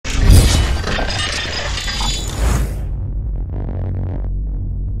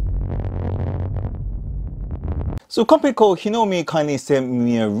So a company called Hinomi kindly sent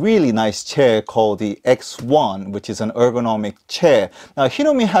me a really nice chair called the X1, which is an ergonomic chair. Now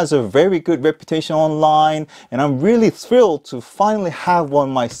Hinomi has a very good reputation online, and I'm really thrilled to finally have one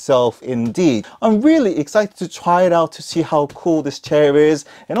myself indeed. I'm really excited to try it out to see how cool this chair is,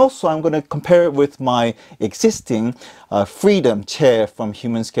 and also I'm going to compare it with my existing Freedom chair from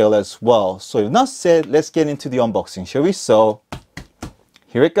Humanscale as well. So enough said, let's get into the unboxing, shall we? So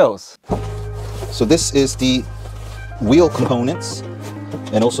here it goes. So this is the wheel components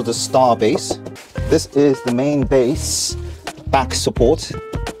and also the star base. This is the main base back support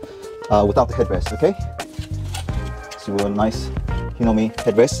without the headrest, okay? So a nice Hinomi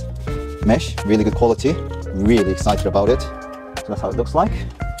headrest mesh, really good quality, really excited about it. So that's how it looks like.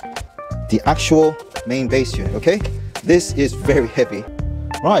 The actual main base unit, okay? This is very heavy.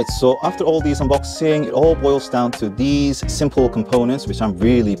 Right, so after all these unboxing, it all boils down to these simple components, which I'm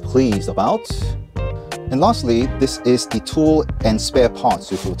really pleased about. And lastly, this is the tool and spare parts.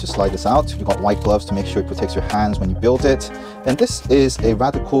 So if you were to slide this out, you've got white gloves to make sure it protects your hands when you build it. And this is a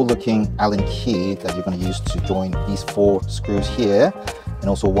rather cool looking Allen key that you're going to use to join these 4 screws here, and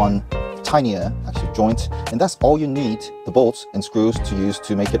also one tinier actual joint. And that's all you need, the bolts and screws, to use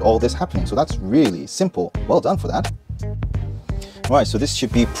to make it all this happening. So that's really simple. Well done for that. Right, so this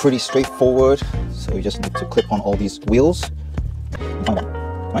should be pretty straightforward. So you just need to clip on all these wheels.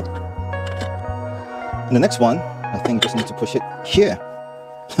 Right. And the next one, I think you just need to push it here.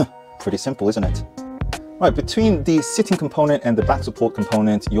 Pretty simple, isn't it? Right, between the sitting component and the back support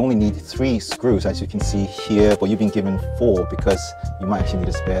component, you only need 3 screws, as you can see here, but you've been given 4 because you might actually need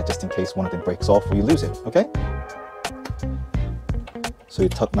a spare just in case one of them breaks off or you lose it, okay? So you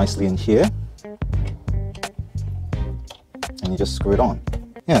tuck nicely in here, and you just screw it on.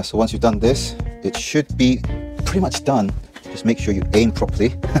 Yeah, so once you've done this, it should be pretty much done. Just make sure you aim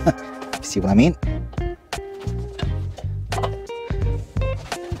properly. You see what I mean?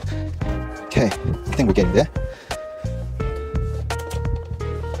 Okay, I think we're getting there.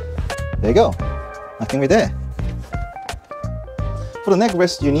 There you go. I think we're there. For the neck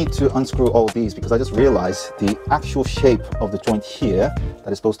rest, you need to unscrew all these because I just realized the actual shape of the joint here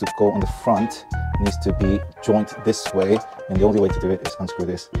that is supposed to go on the front needs to be joint this way, and the only way to do it is unscrew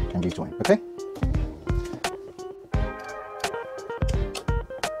this and rejoin, okay?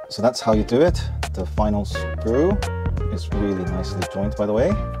 So that's how you do it. The final screw is really nicely joined, by the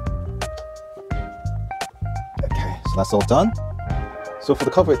way. So that's all done. So for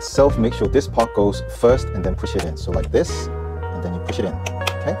the cover itself, make sure this part goes first and then push it in. So like this, and then you push it in,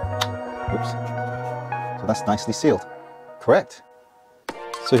 okay? Oops. So that's nicely sealed. Correct.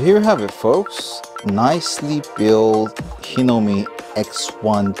 So here you have it, folks. Nicely built Hinomi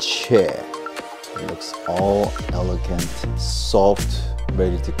X1 chair. It looks all elegant, soft,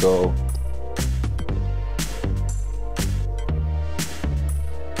 ready to go.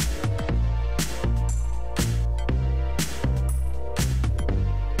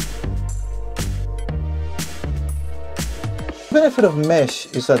 The benefit of mesh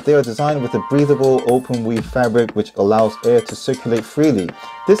is that they are designed with a breathable open weave fabric which allows air to circulate freely.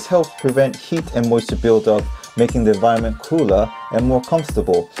 This helps prevent heat and moisture buildup, making the environment cooler and more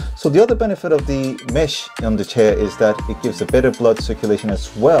comfortable. So the other benefit of the mesh on the chair is that it gives a better blood circulation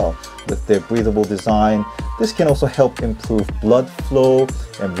as well. With their breathable design, this can also help improve blood flow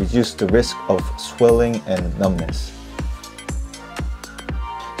and reduce the risk of swelling and numbness.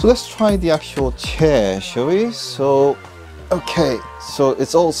 So let's try the actual chair, shall we? Okay, so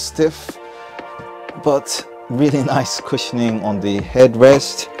it's all stiff, but really nice cushioning on the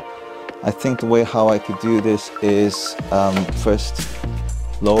headrest. I think the way how I could do this is first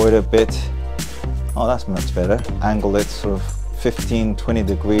lower it a bit. Oh, that's much better. Angle it sort of 15-20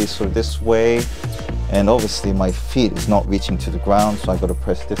 degrees sort of this way. And obviously my feet is not reaching to the ground, so I got to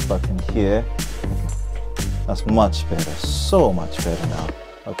press this button here. That's much better, so much better now.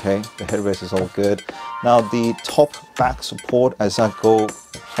 Okay, the headrest is all good. Now the top back support, as I go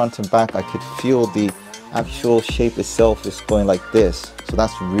front and back, I could feel the actual shape itself is going like this. So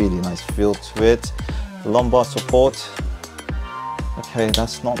that's really nice feel to it. The lumbar support, okay,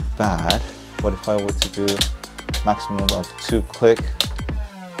 that's not bad. But if I were to do maximum of 2 click,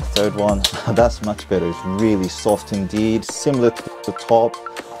 third one, that's much better. It's really soft indeed, similar to the top,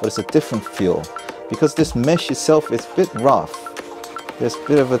 but it's a different feel. Because this mesh itself is a bit rough. There's a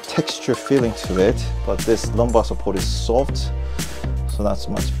bit of a texture feeling to it, but this lumbar support is soft, so that's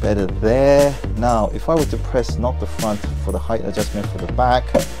much better there. Now, if I were to press not the front for the height adjustment for the back,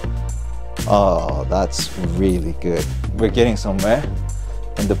 oh, that's really good. We're getting somewhere.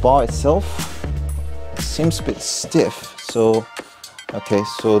 And the bar itself seems a bit stiff, so okay,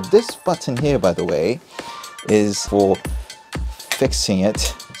 so this button here, by the way, is for fixing it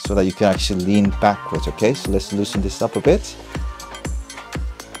so that you can actually lean backwards. Okay, so let's loosen this up a bit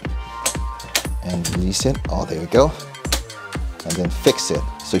and release it. Oh, there we go. And then fix it.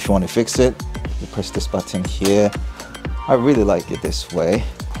 So if you want to fix it, you press this button here. I really like it this way.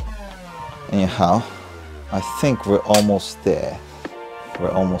 Anyhow, I think we're almost there.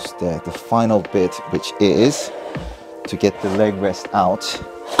 We're almost there. The final bit, which is to get the leg rest out,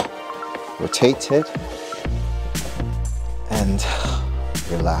 rotate it and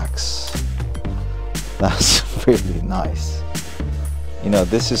relax. That's really nice. You know,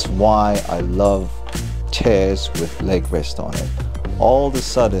 this is why I love chairs with leg rest on it. All of a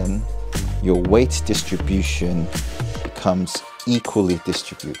sudden, your weight distribution becomes equally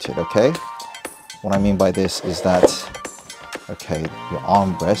distributed, okay? What I mean by this is that, okay, your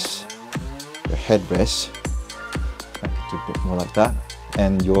arm rests, your head rests, I could do a bit more like that,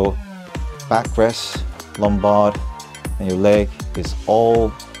 and your back rest, lumbar, and your leg is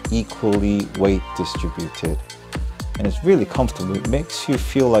all equally weight distributed. And it's really comfortable. It makes you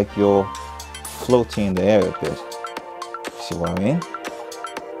feel like you're floating in the air a bit. See what I mean?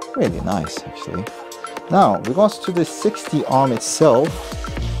 Really nice, actually. Now, with regards to the 60 arm itself,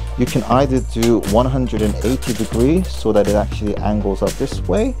 you can either do 180 degrees so that it actually angles up this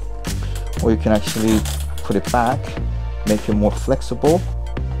way, or you can actually put it back, make it more flexible,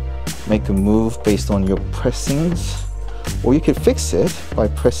 make a move based on your pressings, or you can fix it by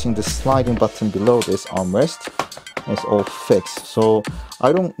pressing the sliding button below this armrest. It's all fixed. So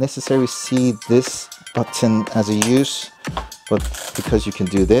I don't necessarily see this button as a use, but because you can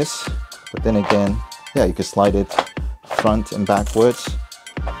do this, but then again, yeah, you can slide it front and backwards,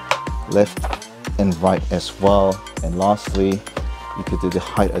 left and right as well. And lastly, you could do the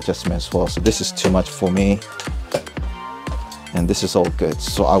height adjustment as well. So this is too much for me, and this is all good.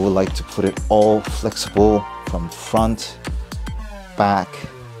 So I would like to put it all flexible from front, back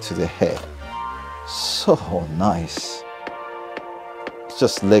to the head. So nice.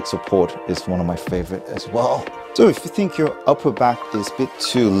 Just leg support is one of my favorite as well. So if you think your upper back is a bit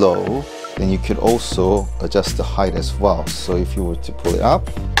too low, then you could also adjust the height as well. So if you were to pull it up,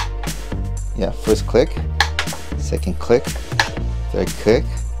 yeah, first click, second click, third click,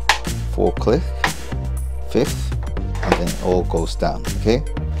 fourth click, fifth, and then it all goes down, okay?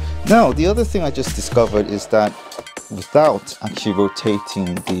 Now, the other thing I just discovered is that without actually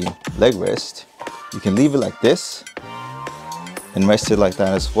rotating the leg rest, you can leave it like this and rest it like that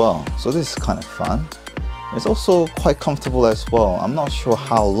as well. So this is kind of fun. It's also quite comfortable as well. I'm not sure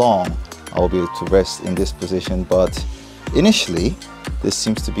how long I'll be able to rest in this position, but initially this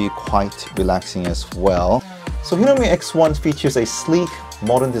seems to be quite relaxing as well. So Hinomi X1 features a sleek,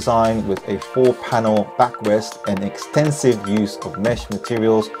 modern design with a 4-panel backrest and extensive use of mesh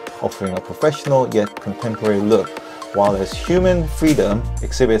materials, offering a professional yet contemporary look, while its Human Freedom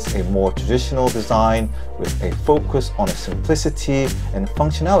exhibits a more traditional design with a focus on its simplicity and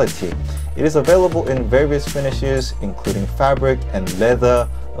functionality. It is available in various finishes, including fabric and leather,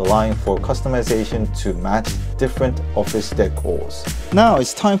 allowing for customization to match different office decors. Now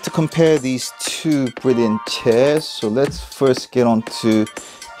it's time to compare these two brilliant chairs. So let's first get on to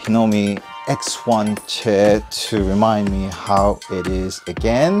Hinomi X1 chair to remind me how it is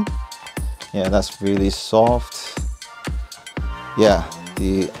again. Yeah, that's really soft. Yeah,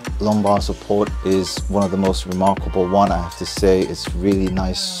 the lumbar support is one of the most remarkable one, I have to say. It's really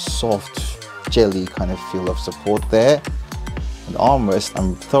nice, soft, jelly kind of feel of support there. And the armrest,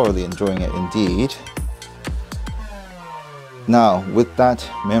 I'm thoroughly enjoying it indeed. Now, with that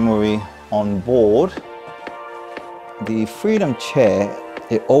memory on board, the Freedom chair,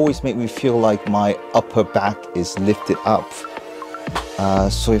 it always makes me feel like my upper back is lifted up.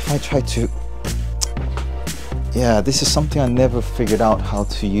 So if I try to, yeah, this is something I never figured out how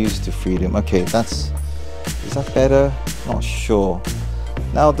to use the Freedom. Okay, is that better? Not sure.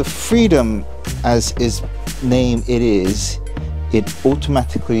 Now the Freedom, as its name it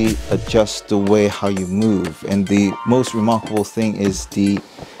automatically adjusts the way how you move. And the most remarkable thing is the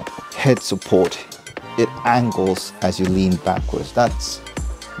head support. It angles as you lean backwards. That's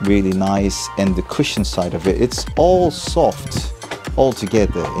really nice. And the cushion side of it, it's all soft all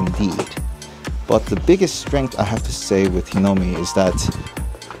together indeed. But the biggest strength I have to say with Hinomi is that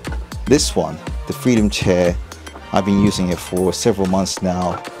this one, the Freedom chair, I've been using it for several months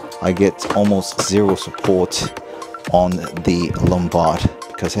now. I get almost zero support on the lumbar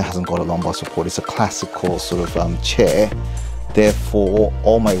because it hasn't got a lumbar support. It's a classical sort of chair. Therefore,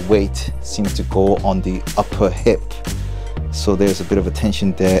 all my weight seems to go on the upper hip. So there's a bit of a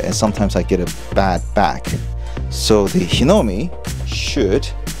tension there, and sometimes I get a bad back. So the Hinomi should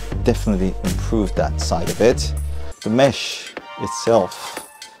definitely improved that side of it. The mesh itself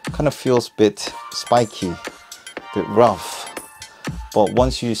kind of feels a bit spiky, a bit rough, but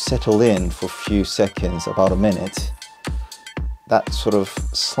once you settle in for a few seconds, about a minute, that sort of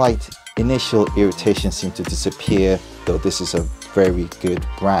slight initial irritation seems to disappear, though this is a very good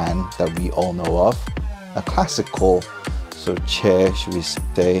brand that we all know of. A classical sort of chair, should we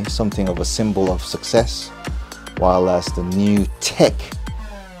say, something of a symbol of success, while as the new tech,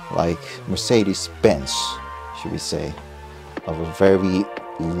 like Mercedes-Benz, should we say, of a very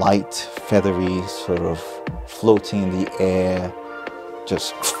light, feathery, sort of floating in the air,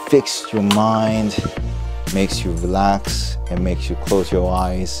 just fixed your mind, makes you relax and makes you close your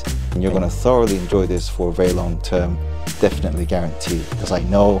eyes, and you're going to thoroughly enjoy this for a very long term, definitely guaranteed, because I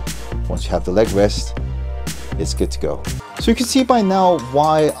know once you have the leg rest, it's good to go. So you can see by now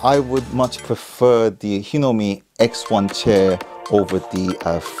why I would much prefer the Hinomi X1 chair over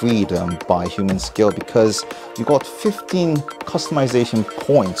the Freedom by Humanscale, because you got 15 customization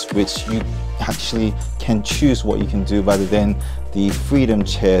points which you actually can choose what you can do, rather than the Freedom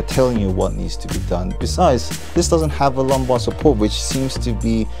chair telling you what needs to be done. Besides, this doesn't have a lumbar support, which seems to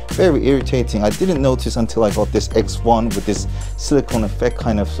be very irritating. I didn't notice until I got this X1 with this silicone effect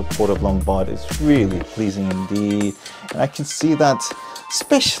kind of supportive lumbar. It's really pleasing indeed, and I can see that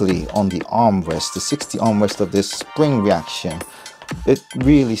especially on the armrest, the 60 armrest of this spring reaction. It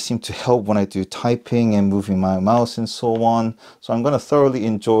really seemed to help when I do typing and moving my mouse and so on. So I'm going to thoroughly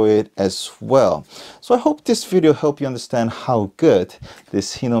enjoy it as well. So I hope this video helped you understand how good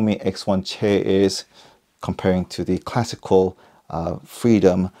this Hinomi X1 chair is comparing to the classical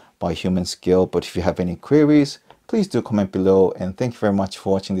Freedom by Humanscale. But if you have any queries, please do comment below. And thank you very much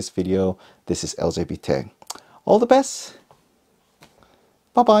for watching this video. This is LJB Tech. All the best.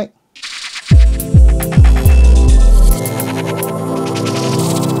 Bye-bye.